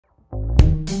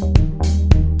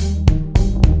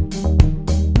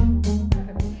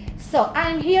So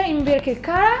I'm here in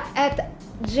Birkirkara at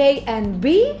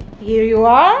JNB. Here you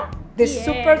are, the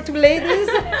super two ladies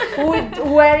with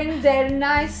wearing their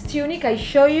nice tunic. I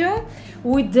show you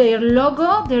with their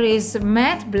logo. There is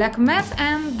matte, black matte,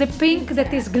 and the pink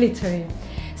that is glittery.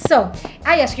 So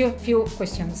I ask you a few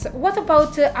questions. What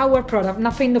about our product,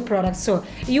 Napendo product? So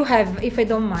you have, if I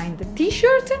don't mind, the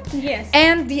T-shirt, yes,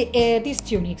 and these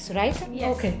tunics, right?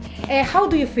 Yes. Okay. How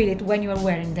do you feel it when you are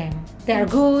wearing them? They are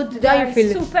good. They How are you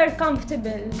feel super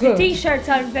comfortable. Good. The T-shirts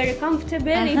are very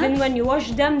comfortable. Uh-huh. Even when you wash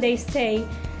them, they stay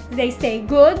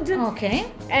good. Okay.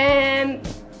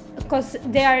 Because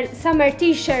they are summer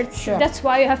T-shirts. Sure. That's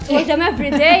why you have to wash them every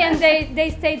day, and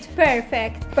they stayed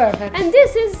perfect. Perfect. And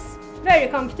this is very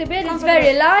comfortable. It's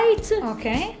very light.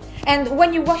 Okay. And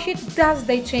when you wash it, does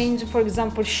they change, for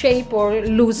example, shape or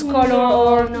lose color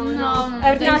or No.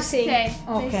 They Nothing. stay.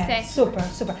 Okay, They stay. super,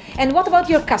 super. And what about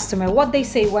your customer? What they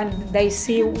say when they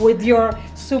see with your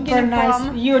super nice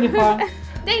uniform?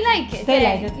 They like it. They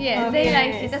like it. Yeah, Okay. they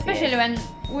like it, Yes, especially when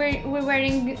we're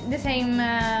wearing the same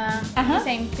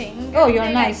thing. Oh, you're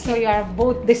They nice. like So you are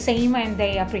both the same, and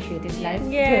they appreciate it. Like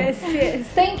Yes, good. yes.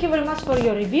 Thank you very much for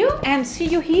your review, and see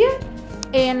you here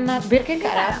in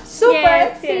Birkirkara. Super.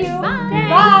 Yes, See yes. you. Bye.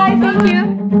 Bye. Thank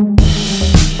you.